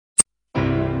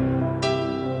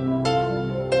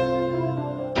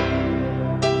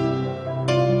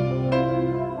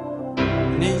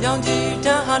ရောင်ကြီးတ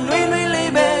န်းဟာနှွေးနှွေး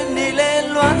လေးပဲနေလေ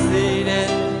လွမ်းစေတယ်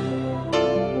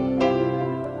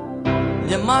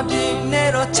မြမပြင်းနဲ့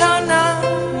တော့ချာနာ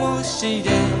မှုရှိတ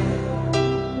ယ်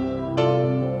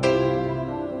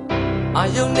အာ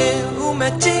ယုန်နဲ့ဦးမ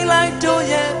ကြည့်လိုက်တော့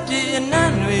ရဲ့ပြင်း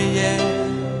နှံ့တွေရဲ့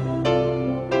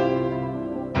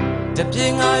တပြေ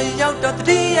ငါရောက်တော့တ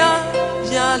တိယ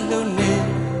ရလို့နေ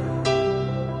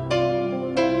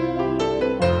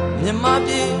မြမ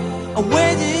ပြင်းအဝဲ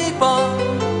ကြီး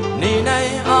ပေါ်နေနို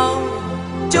င်အောင်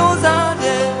ကြိုးစားတ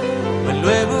ယ်မ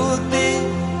လွယ်ဘူးသိ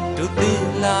တို့သိ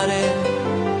လာတယ်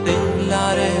သိလာ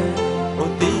တယ်ဟို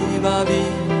သိပါပြီ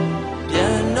ပြ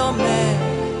န်တော့မယ်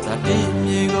ဇာတိ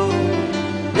မြေကို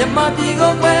မြမပြည်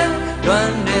ကိုကွယ်လွ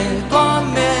မ်းတယ်သွား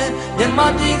မယ်မြမ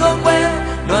ပြည်ကိုကွယ်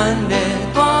လွမ်းတယ်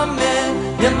သွားမယ်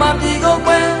မြမပြည်ကို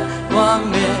ကွယ်သွား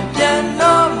မယ်ပြန်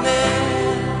တော့မယ်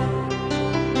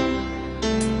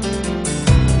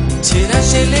ခြေရ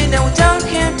ရှိလေးနဲ့ကြောက်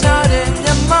ခင်ထားတဲ့မြ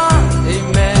မအိမ်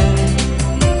မဲ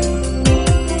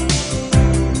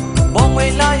ဘောင်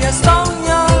ဝေးလာရဲ့စောင်း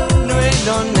ညာနှွေး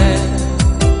လွန်နေ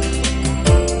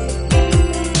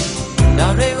ဒါ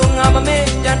တွေကိုငါမမေ့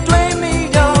ပြန်တွေးမိ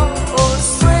တော့အိုး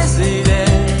ဆွဲစေတ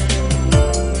ယ်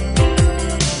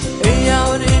အေး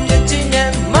ရော်ဒီမြစ်ကြီးနဲ့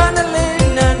မန္တလေး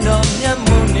နန်းတော်မြတ်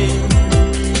မှုနေ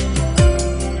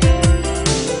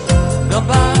တော့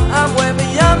ဘာအဝဲမ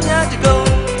ရမြတ်တကုံ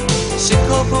ရှိ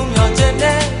ခိုးဖုံးမြော်ချက်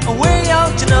နဲ့အဝေးရော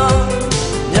က်ကျွန်တော်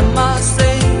မြမစိ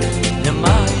တ်မြမ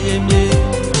ရဲ့မြေ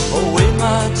အဝေး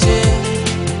မှာချ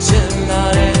စ်လာ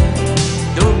တဲ့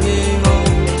တို့မြေကို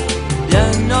ပြ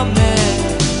န်တော့မယ်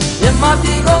မြမပြ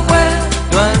ည်ကိုကွယ်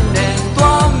လွမ်းတယ်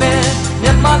သွားမယ်မြ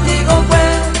မပြည်ကိုကွ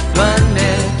ယ်လွမ်းတ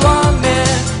ယ်သွားမယ်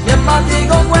မြမပြည်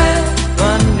ကိုကွယ်လွ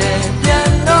မ်းတယ်ပြန်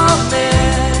တော့မယ်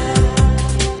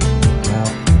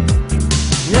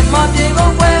မြမပြည်ကို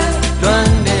ကွယ်လွ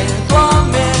မ်းတယ်သွား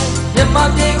မယ်မြမ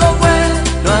ပြည်ကိုကွယ်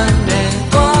လွမ်းတယ်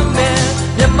သွားမယ်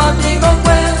မြမပြည်ကိုကွ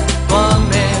ယ်သွား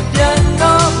မယ်ပြန်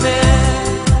တော့မယ်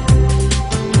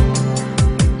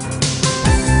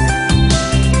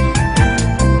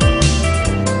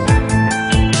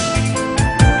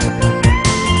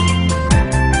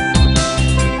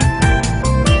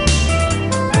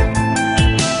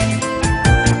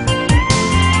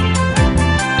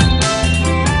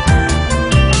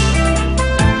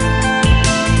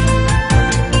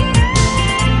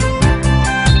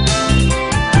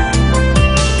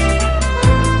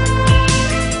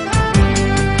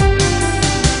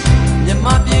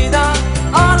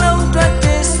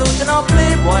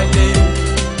Playboy လေး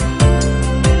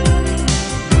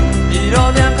ပြည်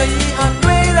တော်ပြန်ခရီးဟာ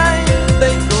တွေ့တိုင်းသိ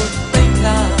မ့်ကိုသိမ့်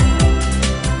လာ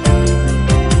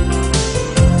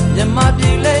မြမပြ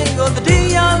ည်လေးကိုတတိ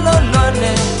ယလုံးလွန်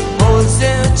နေဟိုစ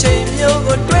င်ချိန်မျိုး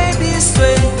ကိုတွေ့ပြီး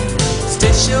ဆွေ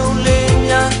Station လေး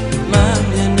များမှန်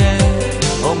မြင်နေ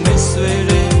ဟိုမစ်ဆွေ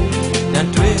တွေပြန်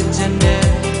တွေ့ခြင်းနဲ့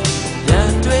ပြ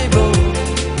န်တွေ့ဖို့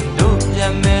တို့ပြ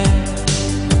န်မယ်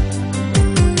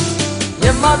မြ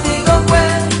မပြည်